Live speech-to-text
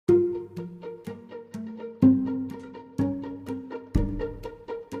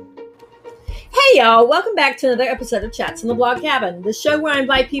Hey y'all, welcome back to another episode of Chats in the Blog Cabin, the show where I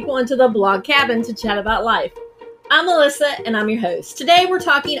invite people into the blog cabin to chat about life. I'm Melissa and I'm your host. Today we're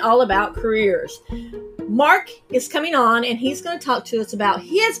talking all about careers. Mark is coming on and he's going to talk to us about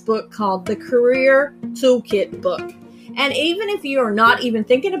his book called the Career Toolkit Book. And even if you are not even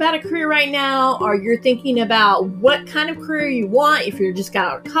thinking about a career right now, or you're thinking about what kind of career you want, if you're just got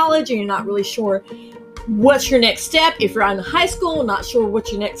out of college and you're not really sure what's your next step, if you're in high school, not sure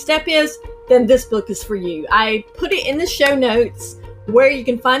what your next step is, then this book is for you. I put it in the show notes where you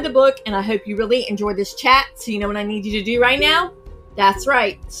can find the book, and I hope you really enjoy this chat. So you know what I need you to do right now? That's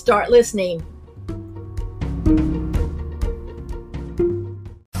right. Start listening.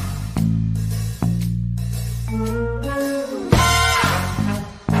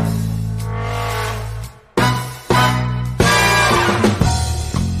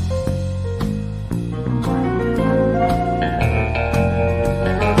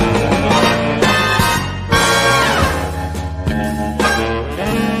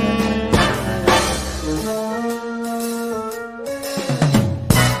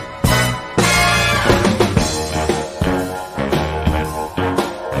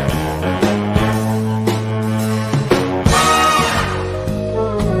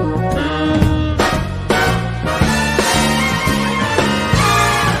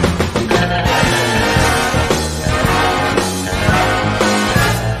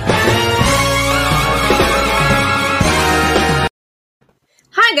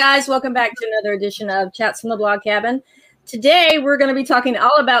 Hi guys, welcome back to another edition of Chats from the Blog Cabin. Today we're going to be talking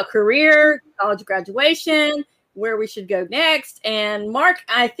all about career, college graduation, where we should go next. And Mark,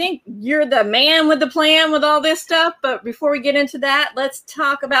 I think you're the man with the plan with all this stuff. But before we get into that, let's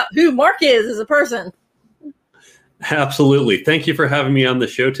talk about who Mark is as a person. Absolutely. Thank you for having me on the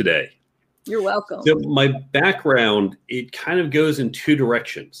show today. You're welcome. So my background, it kind of goes in two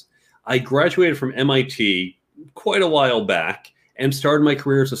directions. I graduated from MIT quite a while back and started my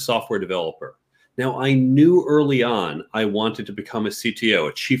career as a software developer. Now, I knew early on I wanted to become a CTO,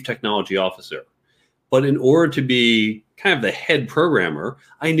 a chief technology officer. But in order to be kind of the head programmer,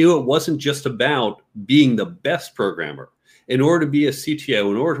 I knew it wasn't just about being the best programmer. In order to be a CTO,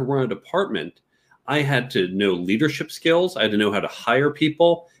 in order to run a department, I had to know leadership skills. I had to know how to hire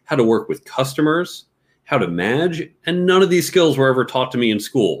people, how to work with customers, how to manage. And none of these skills were ever taught to me in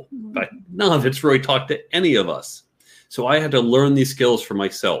school. In fact, none of it's really taught to any of us. So I had to learn these skills for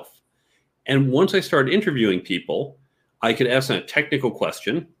myself. And once I started interviewing people, I could ask them a technical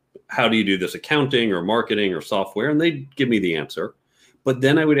question. How do you do this, accounting or marketing or software? And they'd give me the answer. But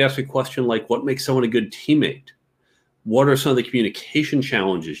then I would ask a question like, what makes someone a good teammate? What are some of the communication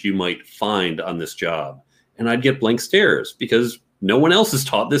challenges you might find on this job? And I'd get blank stares because no one else has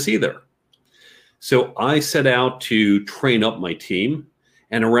taught this either. So I set out to train up my team.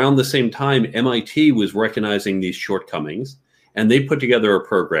 And around the same time, MIT was recognizing these shortcomings, and they put together a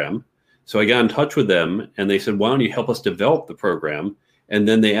program. So I got in touch with them, and they said, why don't you help us develop the program? And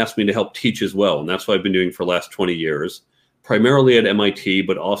then they asked me to help teach as well. And that's what I've been doing for the last 20 years, primarily at MIT,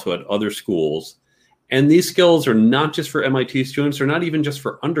 but also at other schools. And these skills are not just for MIT students. They're not even just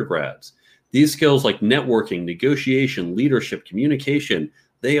for undergrads. These skills like networking, negotiation, leadership, communication,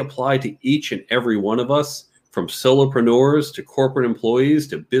 they apply to each and every one of us, from solopreneurs to corporate employees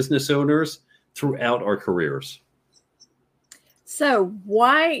to business owners throughout our careers. So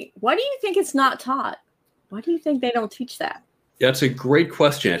why do you think it's not taught? Why do you think they don't teach that? That's a great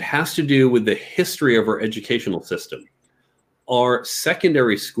question. It has to do with the history of our educational system. Our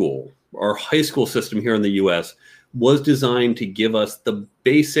secondary school, our high school system here in the US, was designed to give us the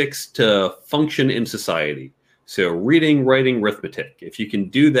basics to function in society. So reading, writing, arithmetic. If you can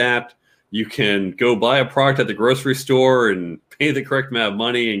do that, you can go buy a product at the grocery store and pay the correct amount of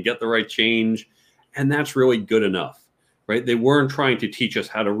money and get the right change. And that's really good enough, right? They weren't trying to teach us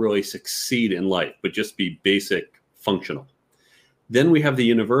how to really succeed in life, but just be basic functional. Then we have the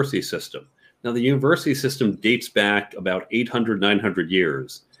university system. Now, the university system dates back about 800, 900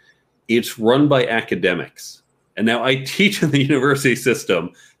 years. It's run by academics. And now I teach in the university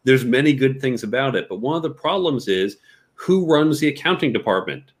system. There's many good things about it. But one of the problems is who runs the accounting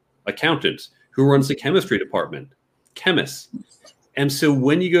department? Accountants. Who runs the chemistry department? Chemists. And so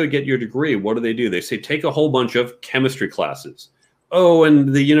when you go get your degree, what do? They say, take a whole bunch of chemistry classes. Oh,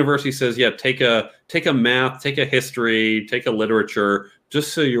 and the university says, yeah, take a math, take a history, take a literature,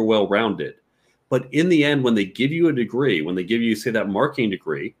 just so you're well-rounded. But in the end, when they give you a degree, when they give you, say, that marketing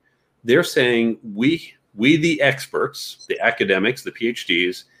degree, they're saying, we the experts, the academics, the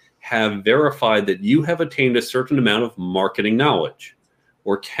PhDs, have verified that you have attained a certain amount of marketing knowledge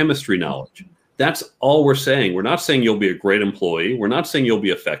or chemistry knowledge. That's all we're saying. We're not saying you'll be a great employee. We're not saying you'll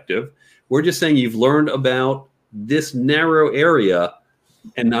be effective. We're just saying you've learned about this narrow area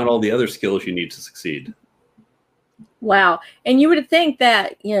and not all the other skills you need to succeed. Wow. And you would think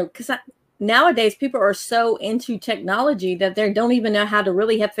that, because nowadays people are so into technology that they don't even know how to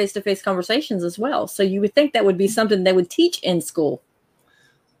really have face-to-face conversations as well. So you would think that would be something they would teach in school.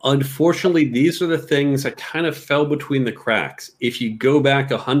 Unfortunately, these are the things that kind of fell between the cracks. If you go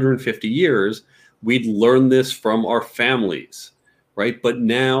back 150 years, we'd learn this from our families, right? But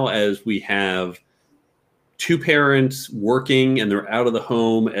now, as we have two parents working and they're out of the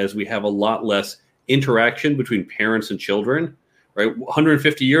home, as we have a lot less interaction between parents and children, right?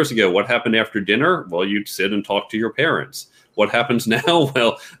 150 years ago, what happened after dinner? Well, you'd sit and talk to your parents. What happens now?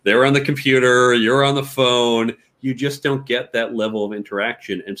 Well, they're on the computer, you're on the phone. You just don't get that level of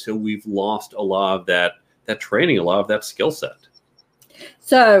interaction. And so we've lost a lot of that training, a lot of that skill set.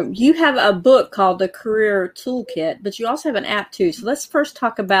 So you have a book called the Career Toolkit, but you also have an app too. So let's first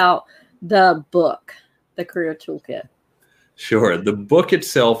talk about the book, the Career Toolkit. Sure. The book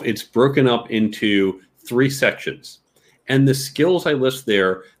itself, it's broken up into 3 sections. And the skills I list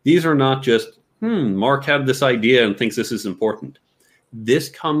there, these are not just, Mark had this idea and thinks this is important. This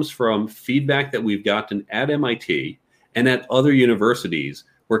comes from feedback that we've gotten at MIT and at other universities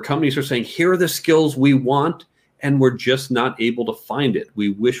where companies are saying, here are the skills we want, and we're just not able to find it. We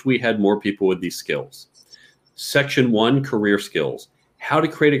wish we had more people with these skills. Section 1, career skills. How to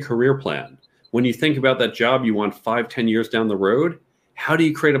create a career plan. When you think about that job you want 5-10 years down the road, how do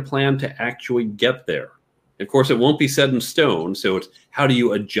you create a plan to actually get there? Of course, it won't be set in stone, so it's how do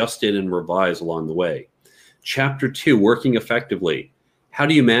you adjust it and revise along the way. Chapter 2, working effectively. How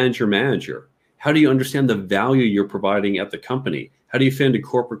do you manage your manager? How do you understand the value you're providing at the company? How do you fit into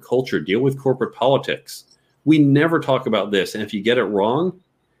corporate culture, deal with corporate politics? We never talk about this, and if you get it wrong,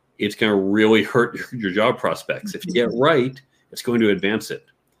 it's going to really hurt your job prospects. If you get it right, it's going to advance it.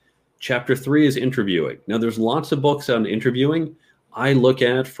 Chapter 3 is interviewing. Now, there's lots of books on interviewing. I look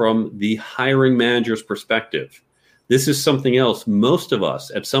at from the hiring manager's perspective. This is something else. Most of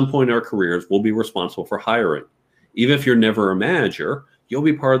us, at some point in our careers, will be responsible for hiring. Even if you're never a manager, you'll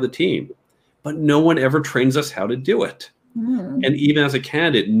be part of the team. But no one ever trains us how to do it. And even as a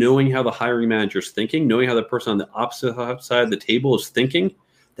candidate, knowing how the hiring manager is thinking, knowing how the person on the opposite side of the table is thinking,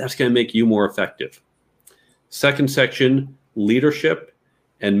 that's going to make you more effective. Second section, leadership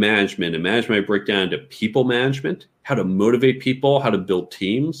and management. And management I break down into people management, how to motivate people, how to build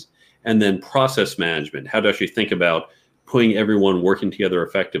teams, and then process management, how to actually think about putting everyone working together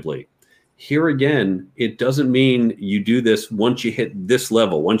effectively. Here again, it doesn't mean you do this once you hit this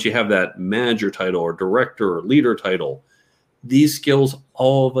level, once you have that manager title or director or leader title. These skills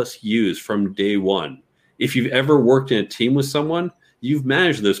all of us use from day one. If you've ever worked in a team with someone, you've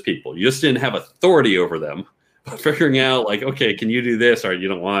managed those people. You just didn't have authority over them. But figuring out like, okay, can you do this? Or you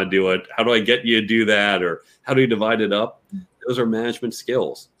don't want to do it. How do I get you to do that? Or how do you divide it up? Those are management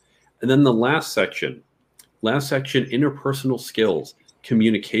skills. And then the last section, interpersonal skills,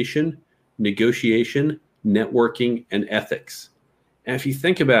 communication, negotiation, networking, and ethics. And if you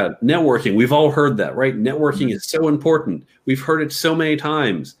think about it, networking, we've all heard that, right? Networking is so important. We've heard it so many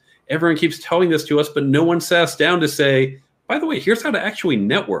times. Everyone keeps telling this to us, but no one sat us down to say, by the way, here's how to actually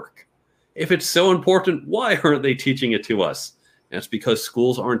network. If it's so important, why aren't they teaching it to us? And it's because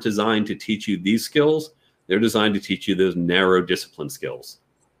schools aren't designed to teach you these skills. They're designed to teach you those narrow discipline skills.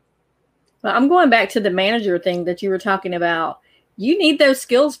 Well, I'm going back to the manager thing that you were talking about. You need those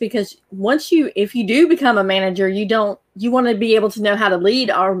skills because if you do become a manager, you want to be able to know how to lead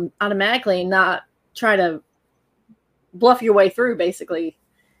automatically and not try to bluff your way through, basically.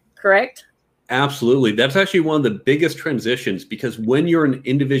 Correct? Absolutely. That's actually one of the biggest transitions because when you're an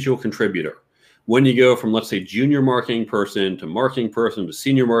individual contributor, when you go from, let's say, junior marketing person to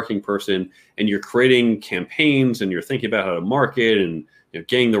senior marketing person, and you're creating campaigns and you're thinking about how to market and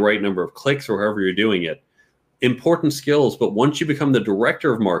getting the right number of clicks or however you're doing it, important skills. But once you become the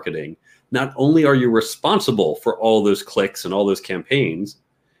director of marketing, not only are you responsible for all those clicks and all those campaigns,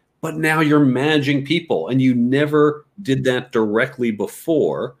 but now you're managing people, and you never did that directly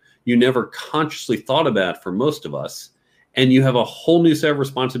before. You never consciously thought about for most of us, and you have a whole new set of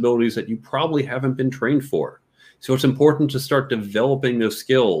responsibilities that you probably haven't been trained for. So it's important to start developing those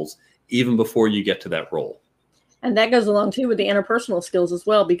skills even before you get to that role. And that goes along too with the interpersonal skills as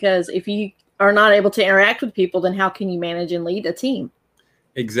well, because if you are not able to interact with people, then how can you manage and lead a team?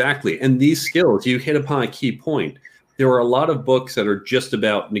 Exactly. And these skills, you hit upon a key point. There are a lot of books that are just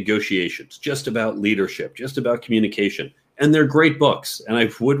about negotiations, just about leadership, just about communication. And they're great books, and I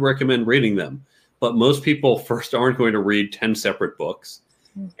would recommend reading them. But most people first aren't going to read 10 separate books.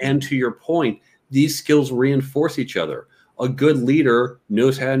 Mm-hmm. And to your point, these skills reinforce each other. A good leader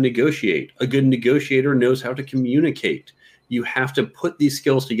knows how to negotiate. A good negotiator knows how to communicate. You have to put these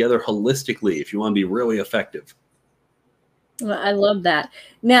skills together holistically if you want to be really effective. Well, I love that.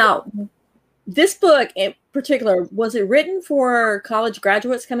 Now, this book in particular, was it written for college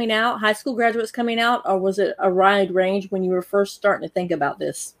graduates coming out, high school graduates coming out, or was it a wide range when you were first starting to think about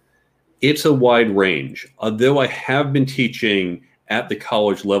this? It's a wide range. Although I have been teaching at the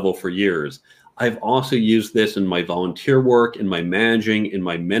college level for years, I've also used this in my volunteer work, in my managing, in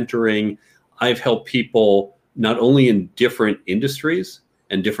my mentoring. I've helped people not only in different industries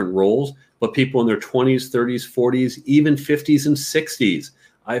and different roles, but people in their 20s, 30s, 40s, even 50s and 60s.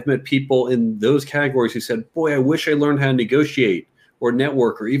 I've met people in those categories who said, boy, I wish I learned how to negotiate or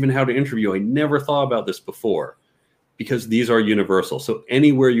network or even how to interview. I never thought about this before, because these are universal. So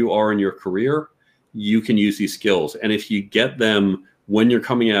anywhere you are in your career, you can use these skills. And if you get them when you're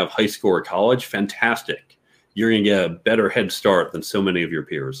coming out of high school or college, fantastic. You're going to get a better head start than so many of your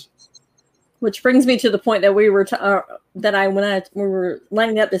peers. Which brings me to the point that we were when we were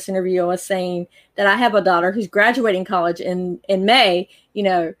lining up this interview, I was saying that I have a daughter who's graduating college in May,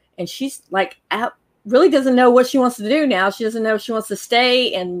 and she's like really doesn't know what she wants to do now. She doesn't know if she wants to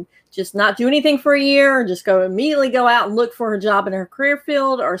stay and just not do anything for a year, or just immediately go out and look for her job in her career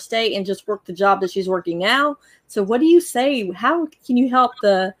field, or stay and just work the job that she's working now. So what do you say? How can you help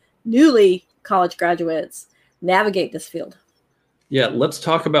the newly college graduates navigate this field? Yeah, let's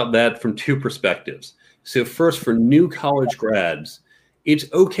talk about that from two perspectives. So first, for new college grads,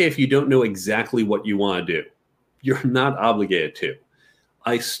 it's okay if you don't know exactly what you want to do. You're not obligated to.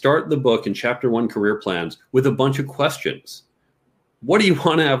 I start the book in chapter 1, Career Plans, with a bunch of questions. What do you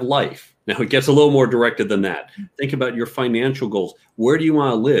want to have life? Now, it gets a little more directed than that. Think about your financial goals. Where do you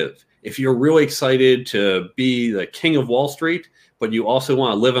want to live? If you're really excited to be the king of Wall Street, but you also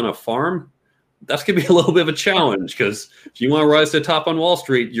want to live on a farm, that's going to be a little bit of a challenge, because if you want to rise to the top on Wall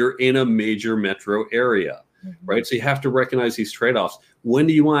Street, you're in a major metro area, right? So you have to recognize these trade-offs. When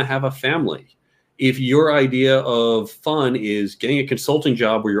do you want to have a family? If your idea of fun is getting a consulting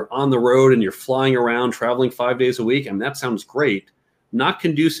job where you're on the road and you're flying around, traveling 5 days a week, and that sounds great, not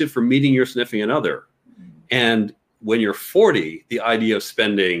conducive for meeting your significant other. And when you're 40, the idea of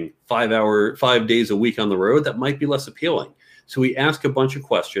spending 5 days a week on the road, that might be less appealing. So we ask a bunch of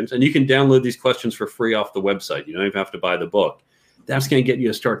questions, and you can download these questions for free off the website. You don't even have to buy the book. That's going to get you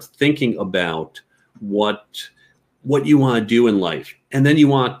to start thinking about what you want to do in life. And then you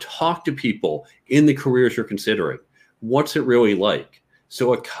want to talk to people in the careers you're considering. What's it really like?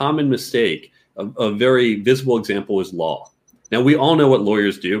 So a common mistake, a very visible example, is law. Now, we all know what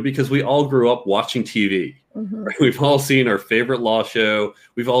lawyers do because we all grew up watching TV. Mm-hmm. Right? We've all seen our favorite law show.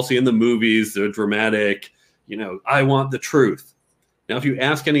 We've all seen the movies, they're dramatic. I want the truth. Now, if you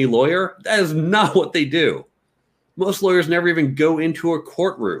ask any lawyer, that is not what they do. Most lawyers never even go into a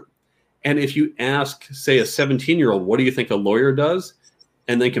courtroom. And if you ask, say, a 17-year-old, what do you think a lawyer does?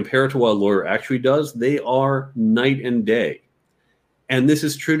 And then compare it to what a lawyer actually does, they are night and day. And this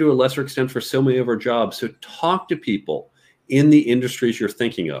is true to a lesser extent for so many of our jobs. So talk to people in the industries you're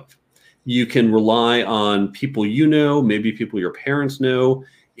thinking of. You can rely on people maybe people your parents know.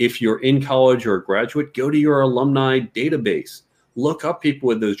 If you're in college or a graduate, go to your alumni database. Look up people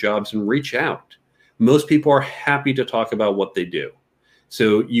with those jobs and reach out. Most people are happy to talk about what they do.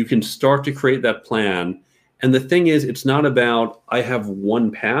 So you can start to create that plan. And the thing is, it's not about, I have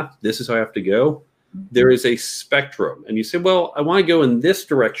one path, this is how I have to go. There is a spectrum. And you say, well, I want to go in this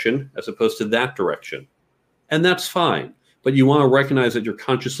direction as opposed to that direction. And that's fine. But you want to recognize that you're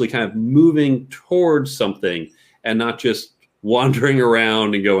consciously kind of moving towards something and not just wandering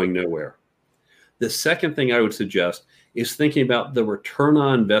around and going nowhere. The second thing I would suggest is thinking about the return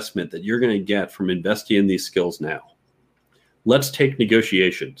on investment that you're going to get from investing in these skills now. Let's take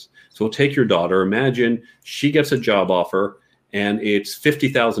negotiations. So we'll take your daughter. Imagine she gets a job offer and it's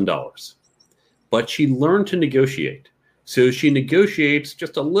 $50,000, but she learned to negotiate. So she negotiates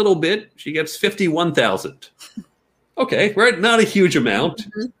just a little bit. She gets $51,000. Okay, right? Not a huge amount.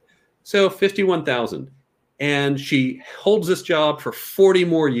 Mm-hmm. So $51,000. And she holds this job for 40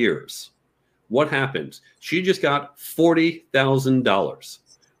 more years. What happens? She just got $40,000.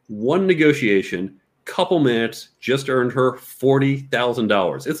 One negotiation, couple minutes, just earned her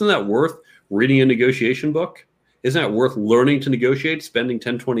 $40,000. Isn't that worth reading a negotiation book? Isn't that worth learning to negotiate, spending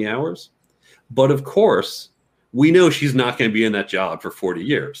 10, 20 hours? But of course, we know she's not going to be in that job for 40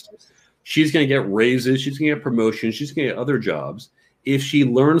 years. She's going to get raises. She's going to get promotions. She's going to get other jobs. If she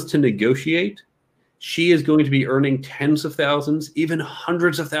learns to negotiate, she is going to be earning tens of thousands, even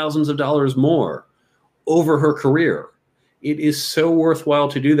hundreds of thousands of dollars more over her career. It is so worthwhile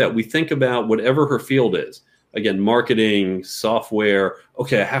to do that. We think about whatever her field is, again, marketing, software.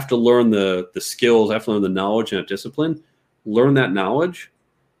 Okay, I have to learn the skills, I have to learn the knowledge and that discipline, learn that knowledge.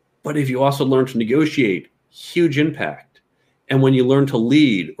 But if you also learn to negotiate, huge impact. And when you learn to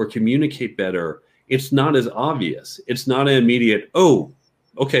lead or communicate better, it's not as obvious. It's not an immediate, oh,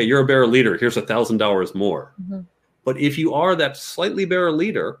 okay, you're a better leader, here's $1,000 more. Mm-hmm. But if you are that slightly better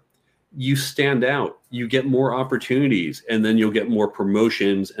leader, you stand out, you get more opportunities, and then you'll get more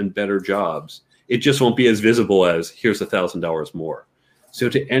promotions and better jobs. It just won't be as visible as here's $1,000 more. So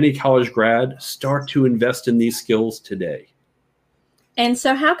to any college grad, start to invest in these skills today. And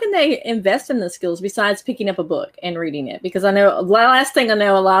so how can they invest in the skills besides picking up a book and reading it? Because I know the last thing I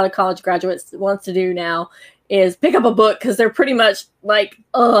know a lot of college graduates wants to do now is pick up a book because they're pretty much like,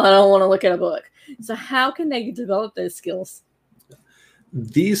 oh, I don't want to look at a book. So how can they develop those skills?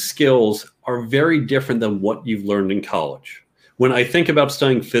 These skills are very different than what you've learned in college. When I think about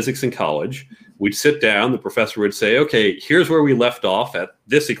studying physics in college, we'd sit down, the professor would say, okay, here's where we left off at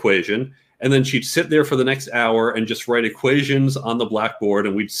this equation. And then she'd sit there for the next hour and just write equations on the blackboard,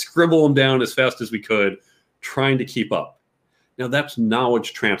 and we'd scribble them down as fast as we could, trying to keep up. Now that's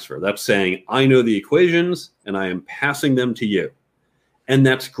knowledge transfer. That's saying, I know the equations and I am passing them to you. And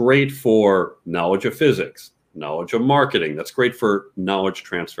that's great for knowledge of physics, knowledge of marketing. That's great for knowledge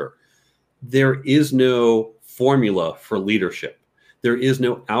transfer. There is no formula for leadership. There is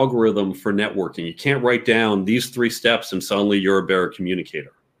no algorithm for networking. You can't write down these 3 steps and suddenly you're a better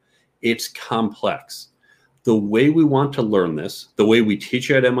communicator. It's complex. The way we want to learn this, the way we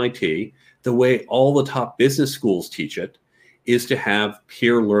teach it at MIT, the way all the top business schools teach it, is to have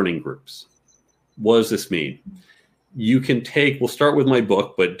peer learning groups. What does this mean? You can we'll start with my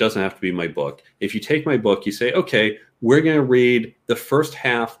book, but it doesn't have to be my book. If you take my book, you say, okay, we're going to read the first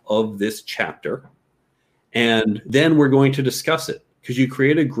half of this chapter, and then we're going to discuss it. Because you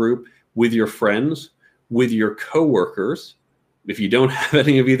create a group with your friends, with your coworkers. If you don't have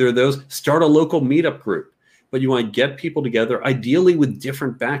any of either of those, start a local meetup group. But you want to get people together, ideally with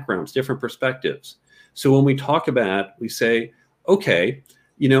different backgrounds, different perspectives. So when we talk about it, we say, okay,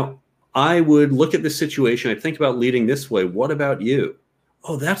 I would look at this situation. I think about leading this way. What about you?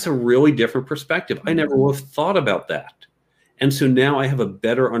 Oh, that's a really different perspective. I never would have thought about that. And so now I have a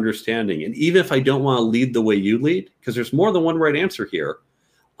better understanding. And even if I don't want to lead the way you lead, because there's more than one right answer here,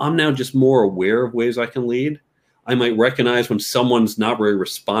 I'm now just more aware of ways I can lead. I might recognize when someone's not really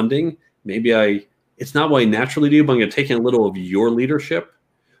responding. Maybe it's not what I naturally do, but I'm going to take in a little of your leadership,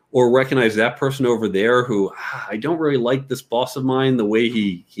 or recognize that person over there who I don't really like this boss of mine, the way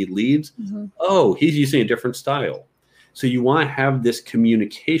he leads. Mm-hmm. Oh, he's using a different style. So you want to have this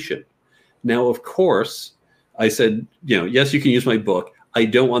communication. Now, of course, I said, yes, you can use my book. I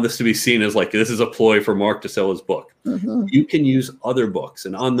don't want this to be seen as like, this is a ploy for Mark to sell his book. Mm-hmm. You can use other books.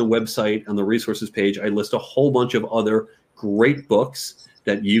 And on the website, on the resources page, I list a whole bunch of other great books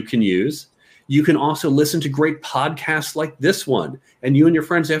that you can use. You can also listen to great podcasts like this one. And you and your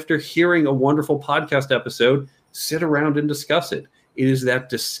friends, after hearing a wonderful podcast episode, sit around and discuss it. It is that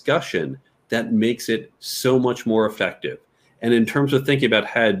discussion that makes it so much more effective. And in terms of thinking about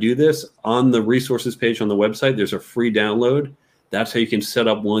how to do this, on the resources page on the website, there's a free download. That's how you can set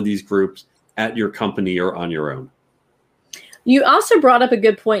up one of these groups at your company or on your own. You also brought up a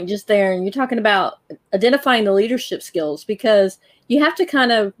good point just there, and you're talking about identifying the leadership skills, because you have to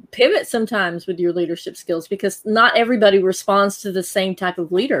kind of pivot sometimes with your leadership skills because not everybody responds to the same type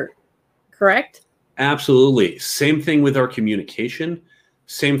of leader, correct? Absolutely. Same thing with our communication.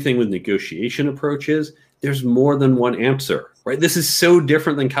 Same thing with negotiation approaches. There's more than one answer, right? This is so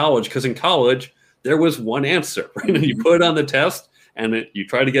different than college, because in college, there was one answer, right? And you put it on the test and you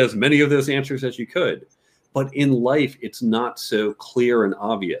try to get as many of those answers as you could. But in life, it's not so clear and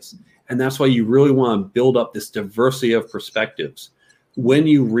obvious. And that's why you really want to build up this diversity of perspectives. When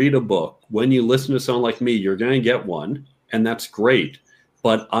you read a book, when you listen to someone like me, you're going to get one, and that's great.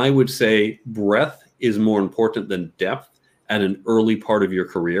 But I would say breadth is more important than depth at an early part of your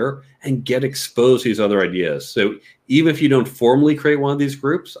career, and get exposed to these other ideas. So even if you don't formally create one of these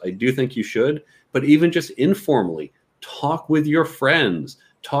groups, I do think you should, but even just informally, talk with your friends,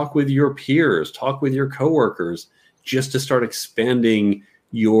 talk with your peers, talk with your coworkers, just to start expanding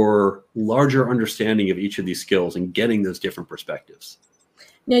your larger understanding of each of these skills and getting those different perspectives.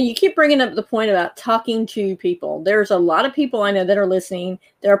 Now, you keep bringing up the point about talking to people. There's a lot of people I know that are listening.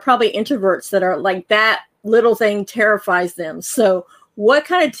 There are probably introverts that are like, that little thing terrifies them. So what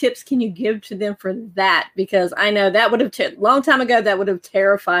kind of tips can you give to them for that? Because I know that would have, long time ago, that would have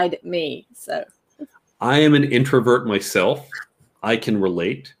terrified me. So I am an introvert myself. I can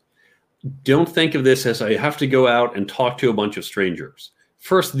relate. Don't think of this as I have to go out and talk to a bunch of strangers.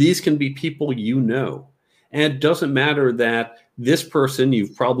 First, these can be people you know. And it doesn't matter that this person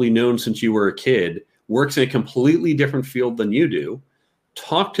you've probably known since you were a kid works in a completely different field than you do.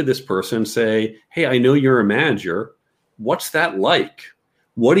 Talk to this person and say, hey, I know you're a manager. What's that like?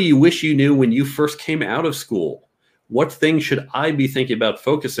 What do you wish you knew when you first came out of school? What things should I be thinking about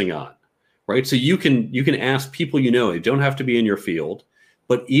focusing on? Right? So you can ask people you know. It don't have to be in your field.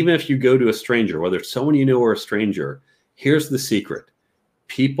 But even if you go to a stranger, whether it's someone you know or a stranger, here's the secret.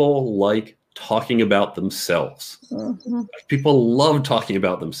 People like talking about themselves. Mm-hmm. People love talking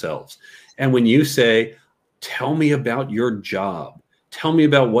about themselves. And when you say, tell me about your job, tell me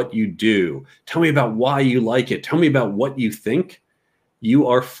about what you do, tell me about why you like it, tell me about what you think, you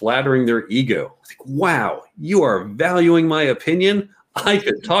are flattering their ego. It's like, wow, you are valuing my opinion. I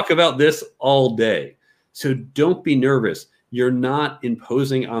could talk about this all day. So don't be nervous. You're not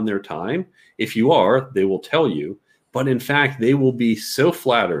imposing on their time. If you are, they will tell you. But in fact, they will be so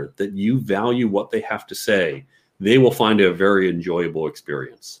flattered that you value what they have to say. They will find it a very enjoyable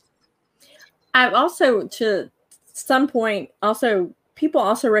experience. I've also, to some point, people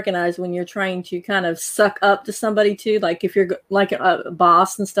also recognize when you're trying to kind of suck up to somebody too, like if you're like a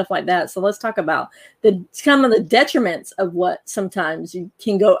boss and stuff like that. So let's talk about some of the detriments of what sometimes you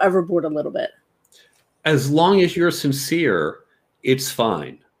can go overboard a little bit. As long as you're sincere, it's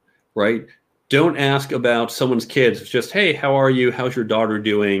fine, right? Don't ask about someone's kids. It's just, hey, how are you? How's your daughter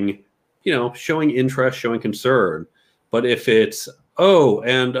doing? You know, showing interest, showing concern. But if it's,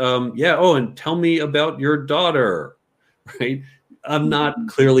 and tell me about your daughter, right? I'm not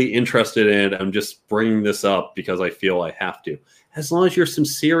clearly interested in it. I'm just bringing this up because I feel I have to. As long as you're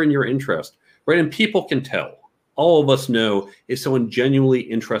sincere in your interest, right? And people can tell. All of us know if someone genuinely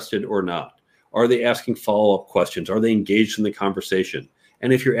interested or not. Are they asking follow-up questions? Are they engaged in the conversation?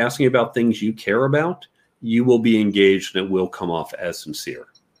 And if you're asking about things you care about, you will be engaged and it will come off as sincere.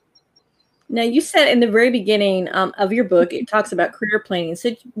 Now, you said in the very beginning of your book, it talks about career planning.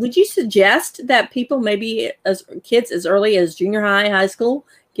 So would you suggest that people, maybe as kids as early as junior high, high school,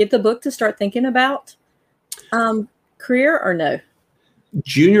 get the book to start thinking about career or no?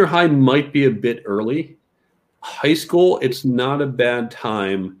 Junior high might be a bit early. High school, it's not a bad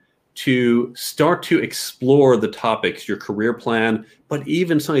time to start to explore the topics, your career plan, but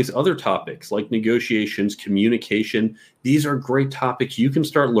even some of these other topics like negotiations, communication. These are great topics you can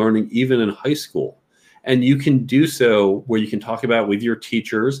start learning even in high school. And you can do so where you can talk about with your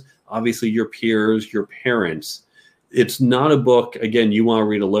teachers, obviously your peers, your parents. It's not a book, again, you want to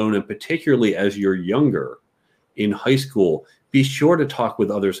read alone, and particularly as you're younger in high school, be sure to talk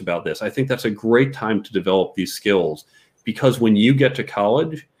with others about this. I think that's a great time to develop these skills because when you get to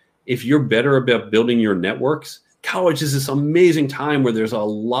college, if you're better about building your networks, college is this amazing time where there's a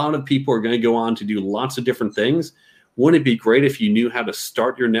lot of people who are going to go on to do lots of different things. Wouldn't it be great if you knew how to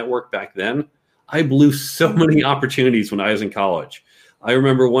start your network back then? I blew so many opportunities when I was in college. I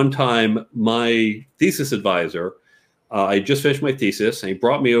remember one time my thesis advisor, I just finished my thesis, and he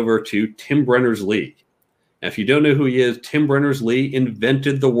brought me over to Tim Berners-Lee. Now, if you don't know who he is, Tim Berners-Lee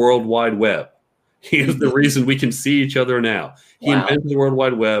invented the World Wide Web. He is the reason we can see each other now. He invented the World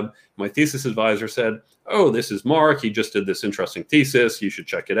Wide Web. My thesis advisor said, oh, this is Mark. He just did this interesting thesis. You should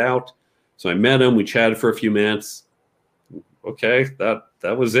check it out. So I met him. We chatted for a few minutes. Okay,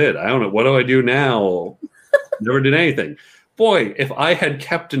 that was it. I don't know. What do I do now? Never did anything. Boy, if I had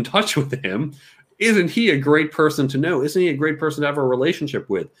kept in touch with him, isn't he a great person to know? Isn't he a great person to have a relationship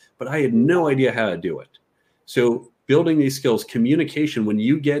with? But I had no idea how to do it. So building these skills, communication, when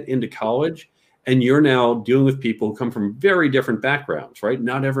you get into college, and you're now dealing with people who come from very different backgrounds, right?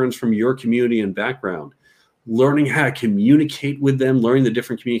 Not everyone's from your community and background. Learning how to communicate with them, learning the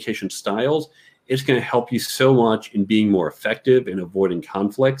different communication styles, it's going to help you so much in being more effective in avoiding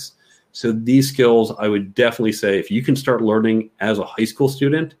conflicts. So these skills, I would definitely say, if you can start learning as a high school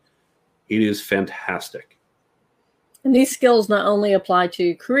student, it is fantastic. And these skills not only apply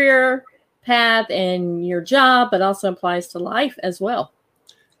to career path and your job, but also applies to life as well.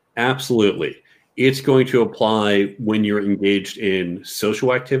 Absolutely. It's going to apply when you're engaged in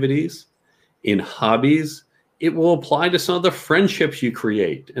social activities, in hobbies. It will apply to some of the friendships you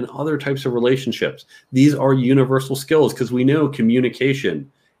create and other types of relationships. These are universal skills because we know communication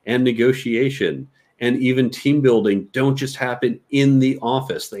and negotiation and even team building don't just happen in the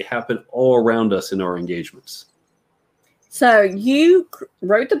office. They happen all around us in our engagements. So you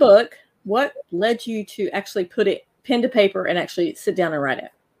wrote the book. What led you to actually put it pen to paper and actually sit down and write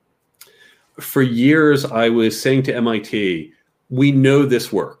it? For years, I was saying to MIT, we know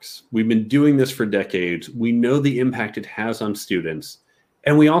this works. We've been doing this for decades. We know the impact it has on students.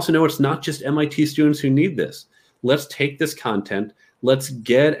 And we also know it's not just MIT students who need this. Let's take this content, let's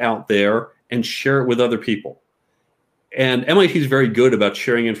get out there and share it with other people. And MIT is very good about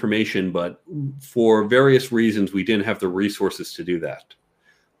sharing information, but for various reasons, we didn't have the resources to do that.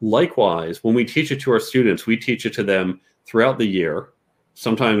 Likewise, when we teach it to our students, we teach it to them throughout the year.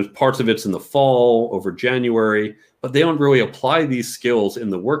 Sometimes parts of it's in the fall, over January, but they don't really apply these skills in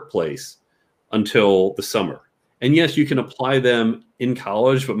the workplace until the summer. And yes, you can apply them in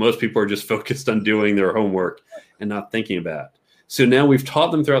college, but most people are just focused on doing their homework and not thinking about it. So now we've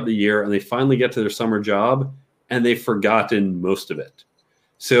taught them throughout the year, and they finally get to their summer job, and they've forgotten most of it.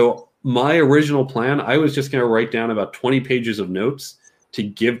 So my original plan, I was just going to write down about 20 pages of notes to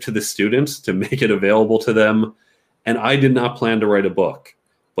give to the students to make it available to them. And I did not plan to write a book,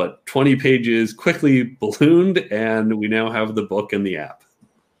 but 20 pages quickly ballooned, and we now have the book and the app.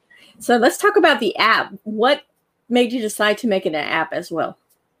 So let's talk about the app. What made you decide to make it an app as well?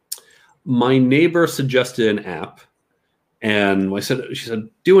 My neighbor suggested an app, and she said,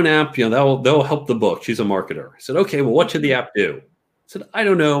 do an app, that'll help the book. She's a marketer. I said, okay, well, what should the app do? I said, I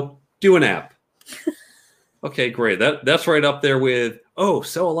don't know, do an app. Okay, great. That's right up there with,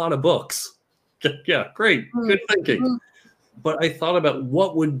 sell a lot of books. Yeah, great. Good thinking. But I thought about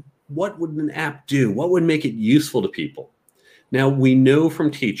what would an app do? What would make it useful to people? Now, we know from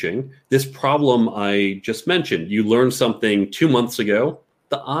teaching this problem I just mentioned. You learned something 2 months ago.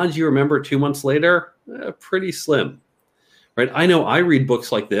 The odds you remember 2 months later, pretty slim. Right? I know I read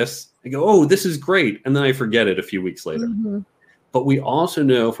books like this. I go, oh, this is great. And then I forget it a few weeks later. Mm-hmm. But we also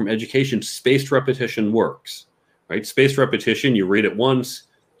know from education, spaced repetition works. Right? Spaced repetition, you read it once,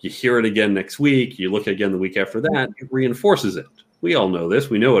 you hear it again next week, you look again the week after that, it reinforces it. We all know this.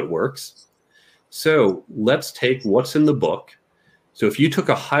 We know it works. So let's take what's in the book. So if you took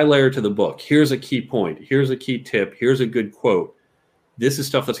a highlighter to the book, here's a key point, here's a key tip, here's a good quote. This is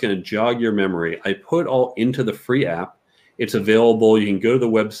stuff that's going to jog your memory. I put all into the free app. It's available. You can go to the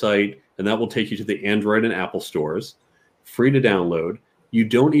website, and that will take you to the Android and Apple stores. Free to download. You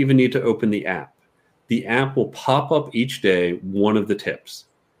don't even need to open the app. The app will pop up each day one of the tips.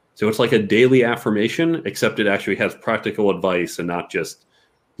 So it's like a daily affirmation, except it actually has practical advice and not just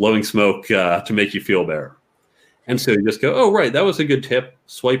blowing smoke to make you feel better. And so you just go, oh, right, that was a good tip.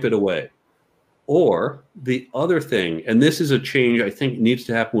 Swipe it away. Or the other thing, and this is a change I think needs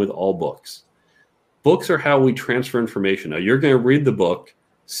to happen with all books. Books are how we transfer information. Now, you're going to read the book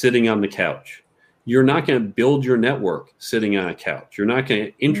sitting on the couch. You're not going to build your network sitting on a couch. You're not going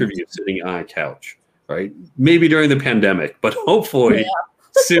to interview sitting on a couch, right? Maybe during the pandemic, but hopefully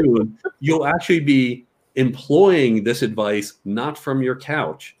soon you'll actually be employing this advice not from your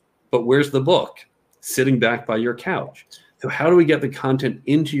couch, but where's the book? Sitting back by your couch. So how do we get the content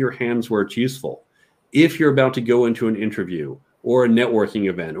into your hands where it's useful? If you're about to go into an interview or a networking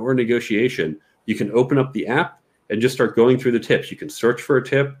event or a negotiation, you can open up the app and just start going through the tips. You can search for a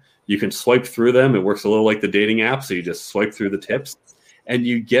tip. You can swipe through them. It works a little like the dating app. So you just swipe through the tips and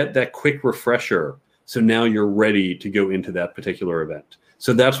you get that quick refresher. So now you're ready to go into that particular event.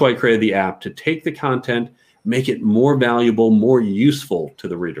 So that's why I created the app, to take the content, make it more valuable, more useful to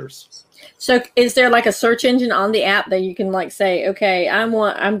the readers. So is there like a search engine on the app that you can like say, okay,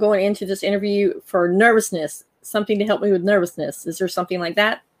 I'm going into this interview for nervousness, something to help me with nervousness. Is there something like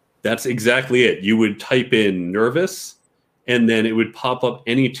that? That's exactly it. You would type in nervous, and then it would pop up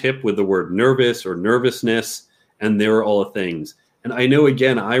any tip with the word nervous or nervousness, and there are all the things. And I know,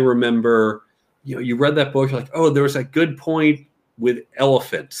 again, I remember, you read that book, you're like, oh, there was that good point with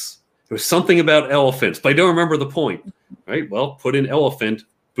elephants. There was something about elephants, but I don't remember the point. Right? Well, put in elephant,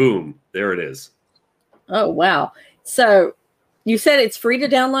 boom, there it is. Oh, wow. So you said it's free to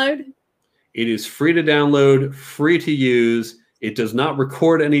download? It is free to download, free to use. It does not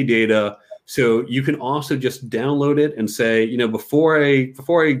record any data. So you can also just download it and say, before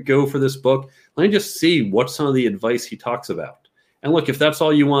I go for this book, let me just see what some of the advice he talks about. And look, if that's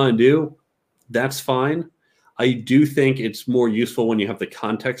all you want to do, that's fine. I do think it's more useful when you have the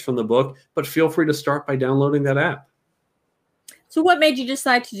context from the book, but feel free to start by downloading that app. So what made you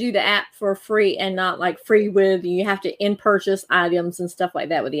decide to do the app for free and not like free with, you have to in-purchase items and stuff like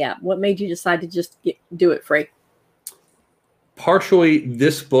that with the app? What made you decide to just do it free? Partially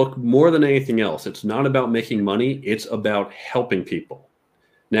this book, more than anything else, it's not about making money. It's about helping people.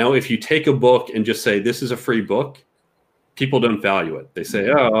 Now, if you take a book and just say, this is a free book, people don't value it. They say,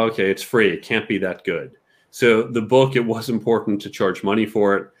 oh, okay, it's free. It can't be that good. So the book, it was important to charge money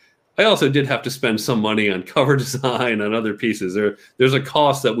for it. I also did have to spend some money on cover design and other pieces. There's a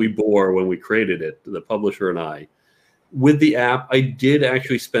cost that we bore when we created it, the publisher and I. With the app, I did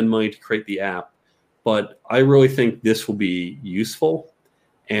actually spend money to create the app, but I really think this will be useful.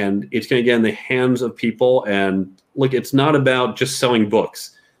 And it's going to get in the hands of people. And look, it's not about just selling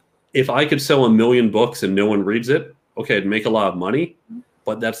books. if I could sell 1,000,000 books and no one reads it, okay, I'd make a lot of money,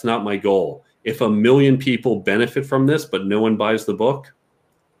 but that's not my goal. If 1,000,000 people benefit from this, but no one buys the book,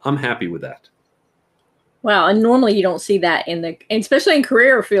 I'm happy with that. Wow. And normally you don't see that especially in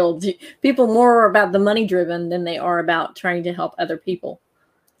career fields, people more about the money driven than they are about trying to help other people.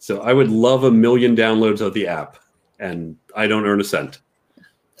 So I would love 1,000,000 downloads of the app, and I don't earn a cent.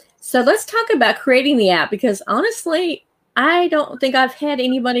 So let's talk about creating the app, because honestly, I don't think I've had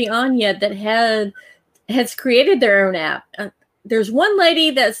anybody on yet that has created their own app. There's one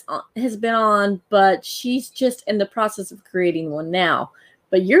lady has been on, but she's just in the process of creating one now.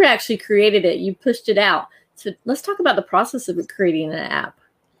 But you're actually created it. You pushed it out. So let's talk about the process of creating an app.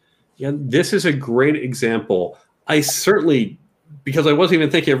 Yeah, this is a great example. I certainly, because I wasn't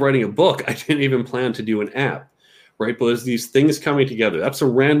even thinking of writing a book, I didn't even plan to do an app, right? But there's these things coming together. That's a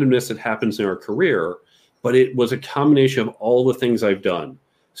randomness that happens in our career, but it was a combination of all the things I've done.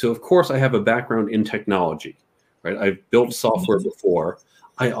 So of course I have a background in technology, right? I've built software before.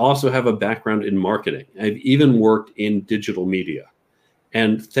 I also have a background in marketing. I've even worked in digital media.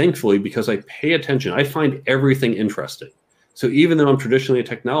 And thankfully, because I pay attention, I find everything interesting. So even though I'm traditionally a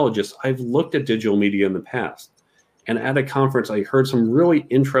technologist, I've looked at digital media in the past. And at a conference, I heard some really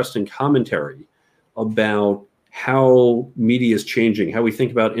interesting commentary about how media is changing, how we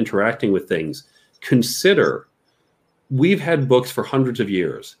think about interacting with things. Consider, we've had books for hundreds of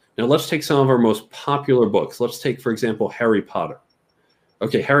years. Now let's take some of our most popular books. Let's take, for example, Harry Potter.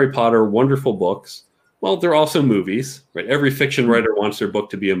 Okay, Harry Potter, wonderful books. Well, they're also movies, right? Every fiction writer wants their book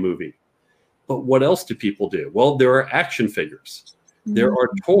to be a movie. But what else do people do? Well, there are action figures. There are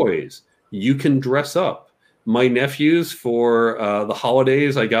toys. You can dress up. My nephews, for the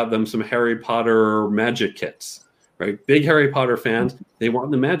holidays, I got them some Harry Potter magic kits, right? Big Harry Potter fans, they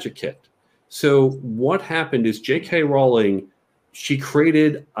want the magic kit. So what happened is J.K. Rowling, she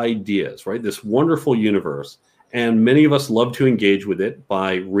created ideas, right? This wonderful universe. And many of us love to engage with it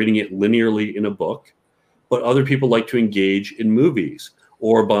by reading it linearly in a book. But other people like to engage in movies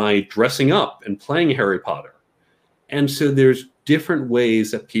or by dressing up and playing Harry Potter. And so there's different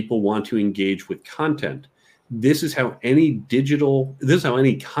ways that people want to engage with content. This is how any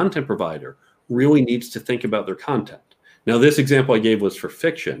content provider really needs to think about their content. Now, this example I gave was for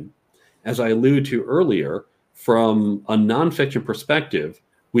fiction. As I alluded to earlier, from a nonfiction perspective,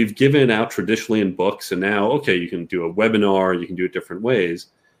 we've given it out traditionally in books, and now, okay, you can do a webinar, you can do it different ways.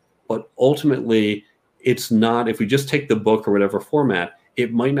 But ultimately, it's not, if we just take the book or whatever format,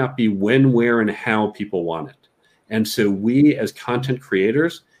 it might not be when, where, and how people want it. And so we as content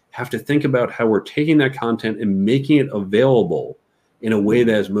creators have to think about how we're taking that content and making it available in a way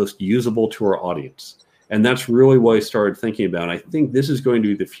that is most usable to our audience. And that's really what I started thinking about. I think this is going to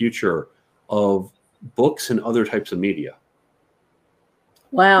be the future of books and other types of media.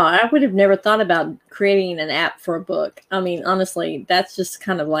 Wow, I would have never thought about creating an app for a book. I mean, honestly, that's just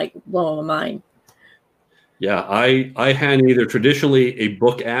kind of like blowing my mind. Yeah, I had either traditionally a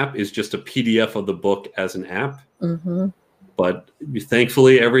book app is just a PDF of the book as an app, but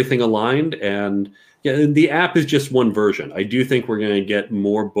thankfully everything aligned, and yeah, the app is just one version. I do think we're going to get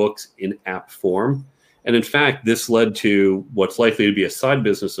more books in app form, and in fact, this led to what's likely to be a side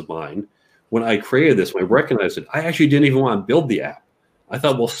business of mine. When I created this, when I recognized it, I actually didn't even want to build the app. I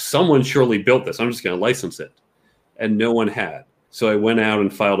thought, well, someone surely built this. I'm just going to license it, and no one had. So I went out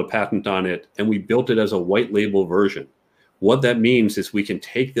and filed a patent on it, and we built it as a white label version. What that means is we can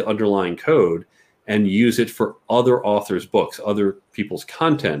take the underlying code and use it for other authors' books, other people's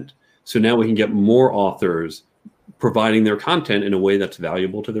content. So now we can get more authors providing their content in a way that's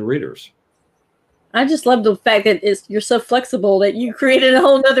valuable to their readers. I just love the fact that you're so flexible that you created a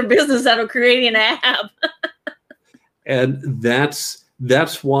whole nother business out of creating an app. And that's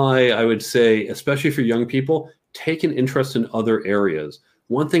why I would say, especially for young people, take an interest in other areas.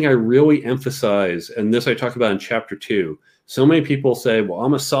 One thing I really emphasize, and this I talk about in chapter 2, so many people say, well,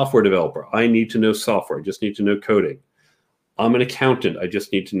 I'm a software developer. I need to know software. I just need to know coding. I'm an accountant. I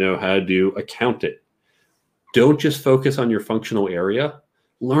just need to know how to do accounting. Don't just focus on your functional area.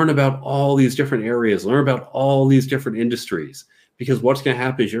 Learn about all these different areas. Learn about all these different industries. Because what's going to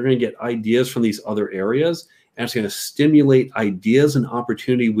happen is you're going to get ideas from these other areas, and it's going to stimulate ideas and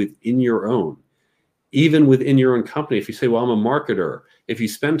opportunity within your own. Even within your own company, if you say, well, I'm a marketer, if you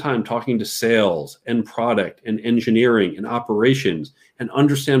spend time talking to sales and product and engineering and operations and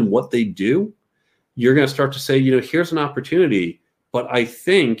understand what they do, you're going to start to say, here's an opportunity, but I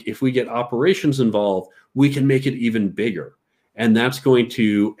think if we get operations involved, we can make it even bigger. And that's going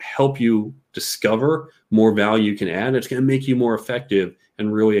to help you discover more value you can add. It's going to make you more effective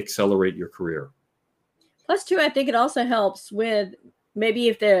and really accelerate your career. Plus, too, I think it also helps with maybe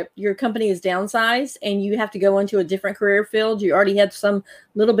if your company is downsized and you have to go into a different career field, you already had some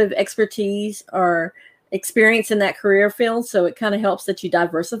little bit of expertise or experience in that career field. So it kind of helps that you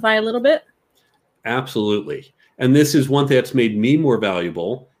diversify a little bit. Absolutely. And this is one thing that's made me more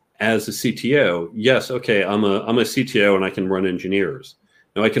valuable as a CTO. Yes, okay, I'm a CTO and I can run engineers.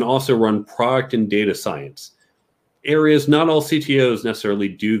 Now I can also run product and data science. Areas, not all CTOs necessarily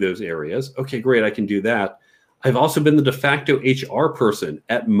do those areas. Okay, great, I can do that. I've also been the de facto HR person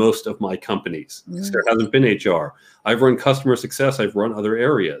at most of my companies because there hasn't been HR. I've run customer success. I've run other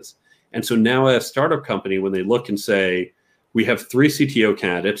areas. And so now at a startup company, when they look and say, we have 3 CTO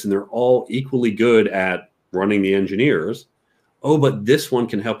candidates and they're all equally good at running the engineers. Oh, but this one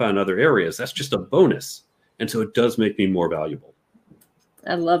can help out in other areas. That's just a bonus. And so it does make me more valuable.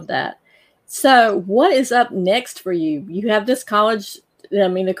 I love that. So what is up next for you? You have this a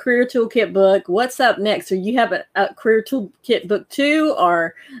Career Toolkit book. What's up next? Or you have a Career Toolkit book 2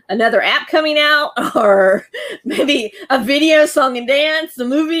 or another app coming out or maybe a video, song and dance, a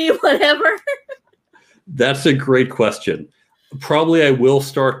movie, whatever? That's a great question. Probably I will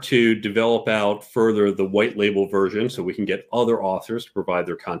start to develop out further the white label version so we can get other authors to provide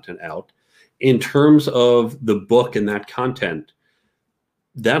their content out. In terms of the book and that content,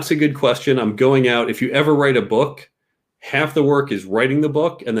 that's a good question. I'm going out. If you ever write a book, half the work is writing the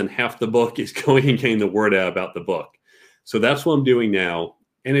book, and then half the book is going and getting the word out about the book. So that's what I'm doing now.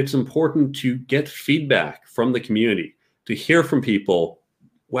 And it's important to get feedback from the community, to hear from people,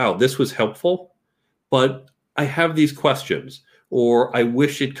 wow, this was helpful, but I have these questions, or I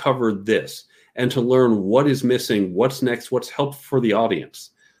wish it covered this, and to learn what is missing, what's next, what's helpful for the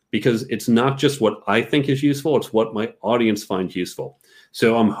audience. Because it's not just what I think is useful, it's what my audience finds useful.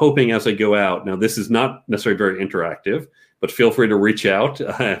 So I'm hoping as I go out, now this is not necessarily very interactive, but feel free to reach out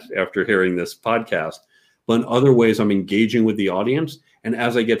after hearing this podcast. But in other ways, I'm engaging with the audience. And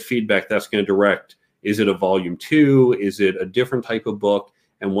as I get feedback, that's going to direct, is it a volume 2? Is it a different type of book?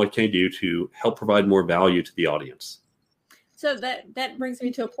 And what can I do to help provide more value to the audience? So that brings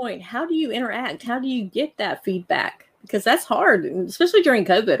me to a point. How do you interact? How do you get that feedback? Because that's hard, especially during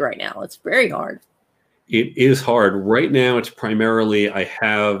COVID right now. It's very hard. It is hard. Right now, it's primarily I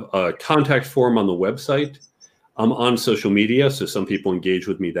have a contact form on the website. I'm on social media, so some people engage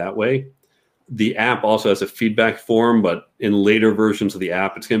with me that way. The app also has a feedback form, but in later versions of the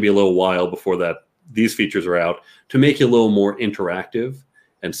app, it's going to be a little while before these features are out to make it a little more interactive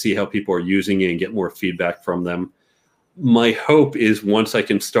and see how people are using it and get more feedback from them. My hope is once I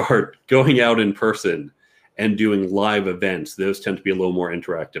can start going out in person and doing live events, those tend to be a little more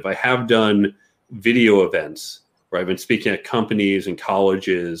interactive. I have done video events where I've been speaking at companies and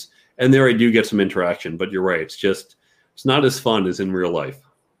colleges, and there I do get some interaction, but you're right. It's not as fun as in real life.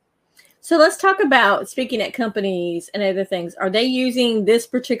 So let's talk about speaking at companies and other things. Are they using this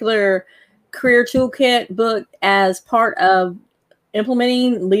particular Career Toolkit book as part of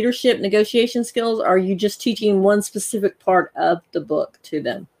implementing leadership negotiation skills? Or are you just teaching one specific part of the book to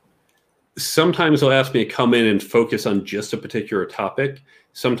them? Sometimes they'll ask me to come in and focus on just a particular topic.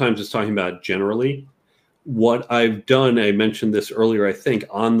 Sometimes it's talking about generally. What I've done, I mentioned this earlier, I think,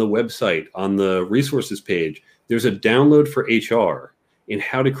 on the website, on the resources page, there's a download for HR in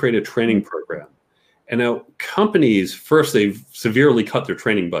how to create a training program. And now companies, first, they've severely cut their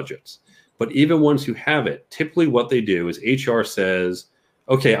training budgets. But even ones who have it, typically what they do is HR says,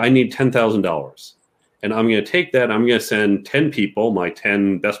 okay, I need $10,000. And I'm going to take that. I'm going to send 10 people, my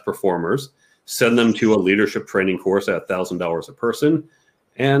 10 best performers, send them to a leadership training course at $1,000 a person.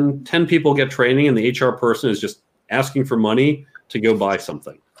 And 10 people get training, and the HR person is just asking for money to go buy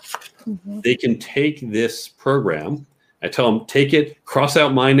something. Mm-hmm. They can take this program. I tell them, take it, cross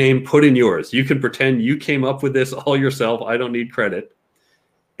out my name, put in yours. You can pretend you came up with this all yourself. I don't need credit.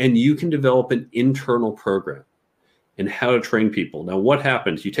 And you can develop an internal program in how to train people. Now, what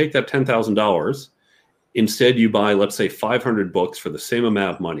happens? You take that $10,000. Instead, you buy, let's say, 500 books for the same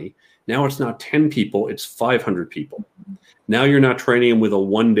amount of money. Now it's not 10 people, it's 500 people. Now you're not training them with a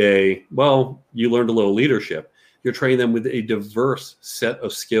one-day, well, you learned a little leadership. You're training them with a diverse set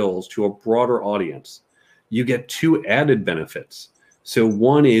of skills to a broader audience. You get 2 added benefits. So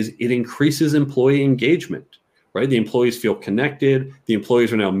one is it increases employee engagement, right? The employees feel connected. The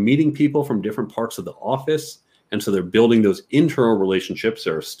employees are now meeting people from different parts of the office. And so they're building those internal relationships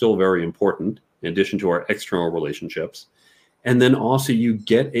that are still very important in addition to our external relationships. And then also you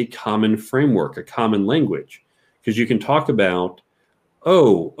get a common framework, a common language, because you can talk about,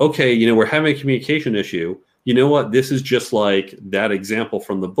 oh, okay, we're having a communication issue. You know what? This is just like that example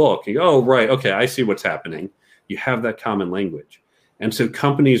from the book. You go, oh, right. Okay. I see what's happening. You have that common language. And so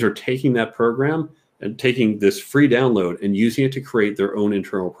companies are taking that program and taking this free download and using it to create their own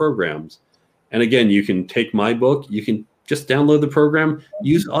internal programs. And again, you can take my book, you can just download the program,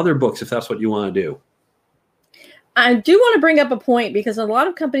 use other books if that's what you want to do. I do want to bring up a point because a lot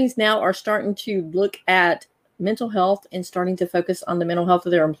of companies now are starting to look at mental health and starting to focus on the mental health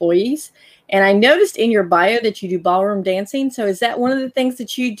of their employees. And I noticed in your bio that you do ballroom dancing. So is that one of the things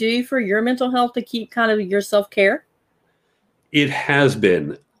that you do for your mental health to keep kind of your self-care? It has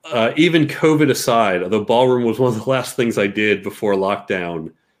been. Even COVID aside, the ballroom was one of the last things I did before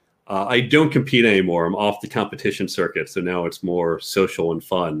lockdown. I don't compete anymore. I'm off the competition circuit. So now it's more social and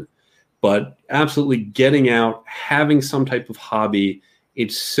fun. But absolutely getting out, having some type of hobby,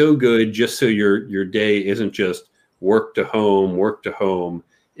 it's so good just so your day isn't just work to home, work to home.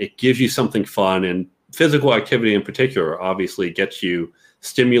 It gives you something fun, and physical activity in particular obviously gets you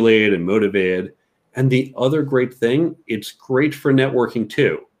stimulated and motivated. And the other great thing, it's great for networking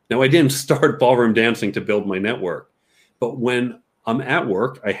too. Now, I didn't start ballroom dancing to build my network, but when I'm at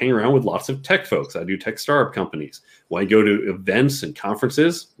work, I hang around with lots of tech folks. I do tech startup companies. When I go to events and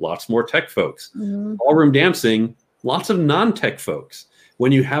conferences, lots more tech folks. Mm-hmm. Ballroom dancing, lots of non-tech folks.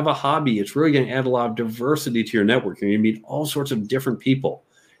 When you have a hobby, it's really going to add a lot of diversity to your network. You're going to meet all sorts of different people.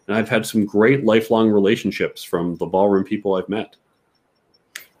 And I've had some great lifelong relationships from the ballroom people I've met.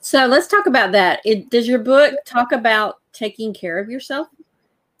 So let's talk about that. Does your book talk about taking care of yourself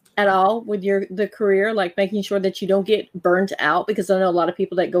at all with the career, like making sure that you don't get burnt out? Because I know a lot of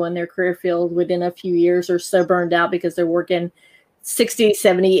people that go in their career field within a few years are so burned out because they're working 60,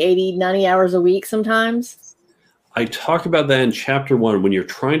 70, 80, 90 hours a week sometimes. I talk about that in chapter 1 when you're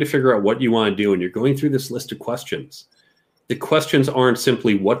trying to figure out what you want to do and you're going through this list of questions. The questions aren't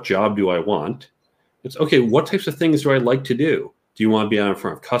simply what job do I want? It's okay, what types of things do I like to do? Do you want to be out in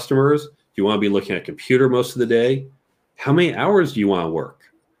front of customers? Do you want to be looking at a computer most of the day? How many hours do you want to work?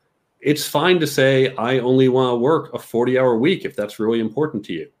 It's fine to say, I only want to work a 40-hour week if that's really important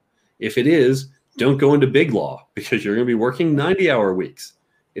to you. If it is, don't go into big law because you're going to be working 90-hour weeks.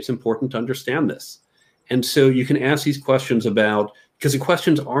 It's important to understand this. And so you can ask these questions because the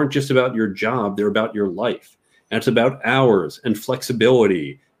questions aren't just about your job, they're about your life. And it's about hours and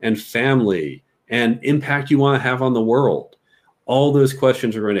flexibility and family and impact you want to have on the world. All those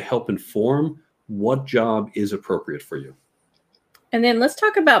questions are going to help inform what job is appropriate for you. And then let's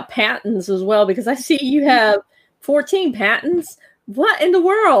talk about patents as well, because I see you have 14 patents. What in the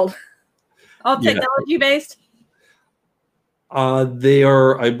world? All technology based? They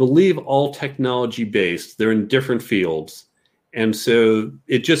are, I believe, all technology based. They're in different fields. And so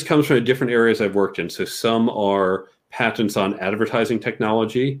it just comes from the different areas I've worked in. So some are patents on advertising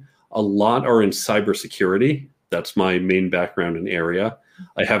technology. A lot are in cybersecurity. That's my main background and area.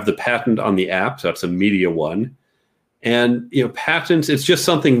 I have the patent on the app. So that's a media one. And, patents, it's just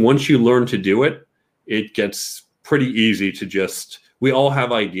something once you learn to do it, it gets pretty easy to we all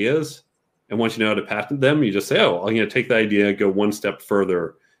have ideas. And once you know how to patent them, you just say, I'm going to take the idea, go one step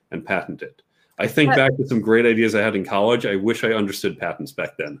further and patent it. I think back to some great ideas I had in college. I wish I understood patents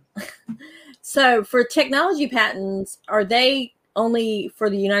back then. So for technology patents, are they only for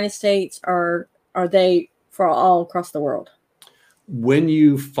the United States or are they for all across the world? When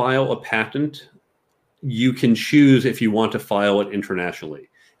you file a patent, you can choose if you want to file it internationally.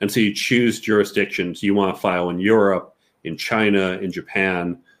 And so you choose jurisdictions. You want to file in Europe, in China, in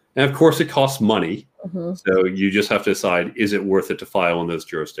Japan. And of course, it costs money. Mm-hmm. So you just have to decide, is it worth it to file in those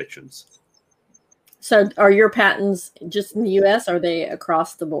jurisdictions? So are your patents just in the U.S. or are they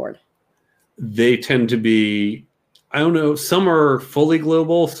across the board? They tend to be, I don't know, some are fully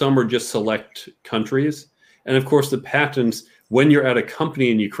global, some are just select countries. And of course, the patents, when you're at a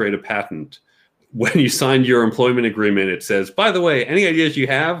company and you create a patent, when you signed your employment agreement, it says, by the way, any ideas you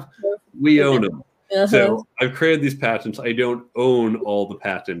have, we own them. Uh-huh. So I've created these patents. I don't own all the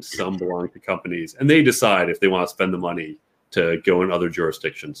patents. Some belong to companies, and they decide if they want to spend the money to go in other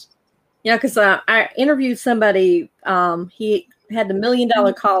jurisdictions. Yeah, because I interviewed somebody. He had the $1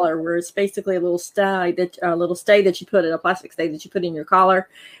 million collar, where it's basically a little stay that you put in a plastic stay that you put in your collar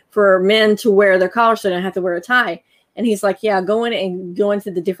for men to wear their collar so they don't have to wear a tie. And he's like, yeah, going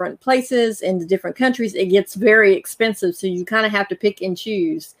to the different places and the different countries, it gets very expensive. So you kind of have to pick and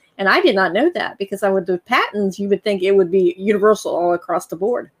choose. And I did not know that because the patents, you would think it would be universal all across the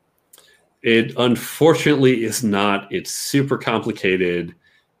board. It unfortunately is not. It's super complicated.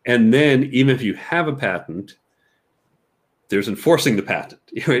 And then even if you have a patent, there's enforcing the patent.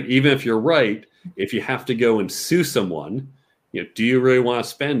 Even if you're right, if you have to go and sue someone, do you really want to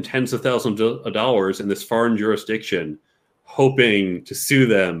spend tens of thousands of dollars in this foreign jurisdiction hoping to sue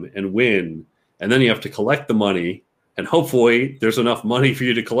them and win? And then you have to collect the money. And hopefully there's enough money for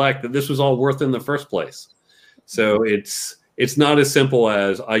you to collect that this was all worth it in the first place. So it's not as simple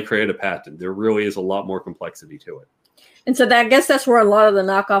as I create a patent. There really is a lot more complexity to it. And so I guess that's where a lot of the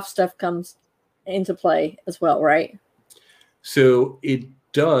knockoff stuff comes into play as well, right? So it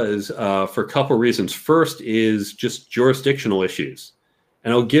does for a couple of reasons. First is just jurisdictional issues.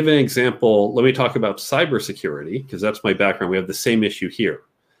 And I'll give an example. Let me talk about cybersecurity, because that's my background. We have the same issue here.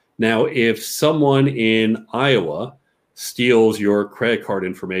 Now, if someone in Iowa steals your credit card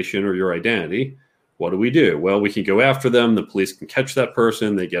information or your identity, what do? Well, we can go after them. The police can catch that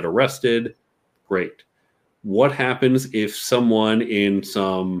person. They get arrested. Great. What happens if someone in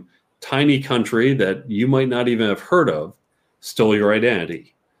some tiny country that you might not even have heard of stole your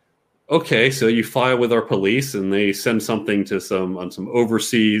identity? Okay, so you file with our police and they send something to some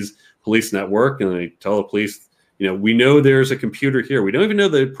overseas police network, and they tell the police, we know there's a computer here. We don't even know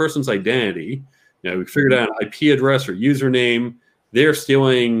the person's identity. We figured out an IP address or username. They're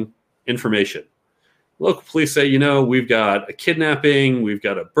stealing information. Local police say, we've got a kidnapping, we've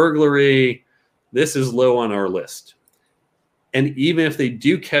got a burglary. This is low on our list. And even if they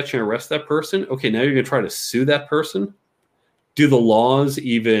do catch and arrest that person, okay, now you're going to try to sue that person. Do the laws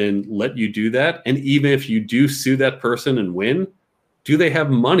even let you do that? And even if you do sue that person and win, do they have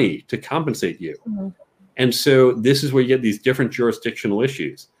money to compensate you? Mm-hmm. And so this is where you get these different jurisdictional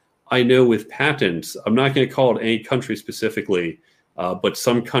issues. I know with patents, I'm not going to call it any country specifically, but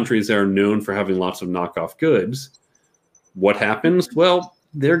some countries that are known for having lots of knockoff goods. What happens? Well,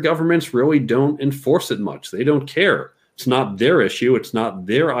 their governments really don't enforce it much. They don't care. It's not their issue. It's not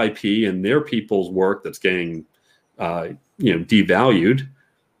their IP and their people's work that's getting devalued,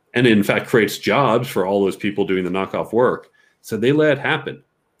 and in fact creates jobs for all those people doing the knockoff work. So they let it happen.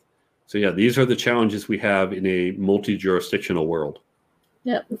 So yeah, these are the challenges we have in a multi-jurisdictional world.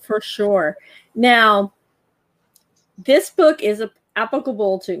 Yeah, for sure. Now, this book is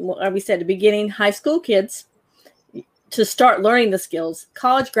applicable to, like we said at the beginning, high school kids to start learning the skills,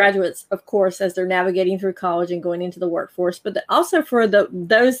 college graduates, of course, as they're navigating through college and going into the workforce, but also for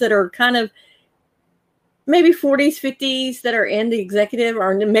those that are kind of maybe 40s, 50s that are in the executive,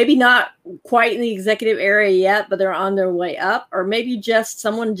 or maybe not quite in the executive area yet, but they're on their way up, or maybe just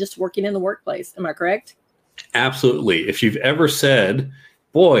someone just working in the workplace. Am I correct? Absolutely. If you've ever said,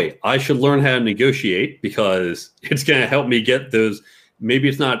 boy, I should learn how to negotiate because it's going to help me get those, maybe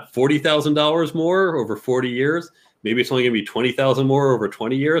it's not $40,000 more over 40 years. Maybe it's only going to be $20,000 more over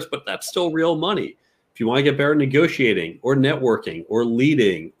 20 years, but that's still real money. If you want to get better at negotiating or networking or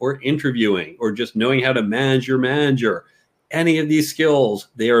leading or interviewing or just knowing how to manage your manager, any of these skills,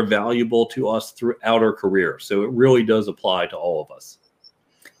 they are valuable to us throughout our career. So it really does apply to all of us.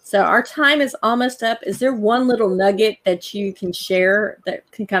 So our time is almost up. Is there one little nugget that you can share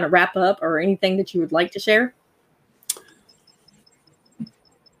that can kind of wrap up, or anything that you would like to share?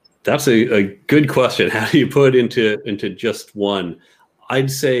 That's a good question. How do you put into just one? I'd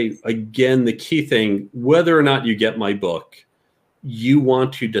say, again, the key thing, whether or not you get my book, you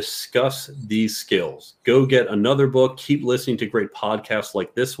want to discuss these skills. Go get another book. Keep listening to great podcasts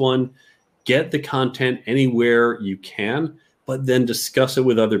like this one. Get the content anywhere you can, but then discuss it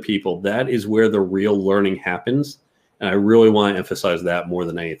with other people. That is where the real learning happens. And I really want to emphasize that more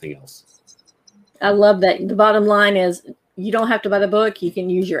than anything else. I love that. The bottom line is you don't have to buy the book. You can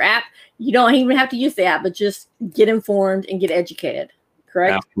use your app. You don't even have to use the app, but just get informed and get educated.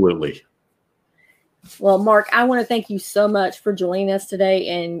 Correct? Absolutely. Well, Mark, I want to thank you so much for joining us today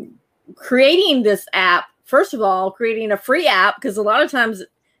and creating this app. First of all, creating a free app, because a lot of times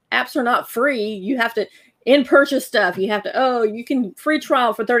apps are not free. You have to in-purchase stuff. You have to, you can free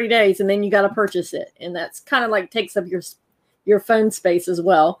trial for 30 days and then you got to purchase it. And that's kind of like takes up your phone space as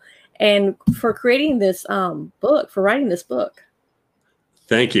well. And for creating this book, for writing this book.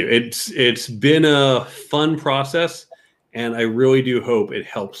 Thank you. It's been a fun process. And I really do hope it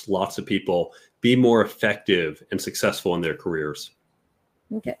helps lots of people be more effective and successful in their careers.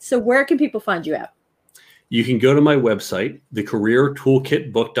 Okay. So where can people find you at? You can go to my website,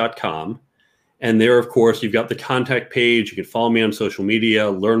 thecareertoolkitbook.com. And there, of course, you've got the contact page. You can follow me on social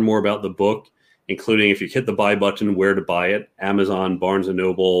media, learn more about the book, including if you hit the buy button, where to buy it, Amazon, Barnes &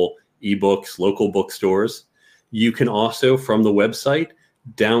 Noble, ebooks, local bookstores. You can also, from the website,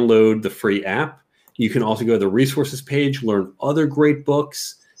 download the free app. You can also go to the resources page, learn other great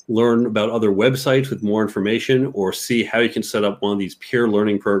books, learn about other websites with more information, or see how you can set up one of these peer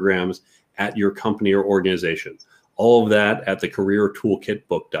learning programs at your company or organization. All of that at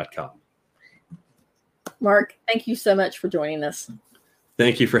thecareertoolkitbook.com. Mark, thank you so much for joining us.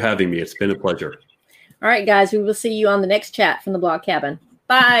 Thank you for having me. It's been a pleasure. All right, guys, we will see you on the next chat from the Blog Cabin.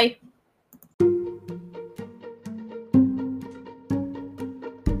 Bye.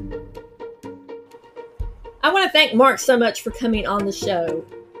 to thank Mark so much for coming on the show.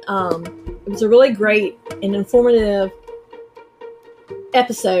 It was a really great and informative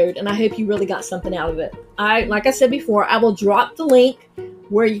episode, and I hope you really got something out of it. Like I said before, I will drop the link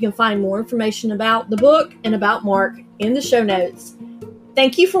where you can find more information about the book and about Mark in the show notes.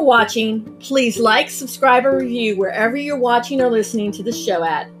 Thank you for watching. Please like, subscribe, or review wherever you're watching or listening to the show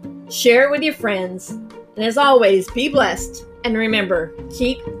at. Share it with your friends. And as always, be blessed. And remember,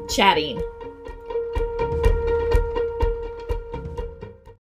 keep chatting.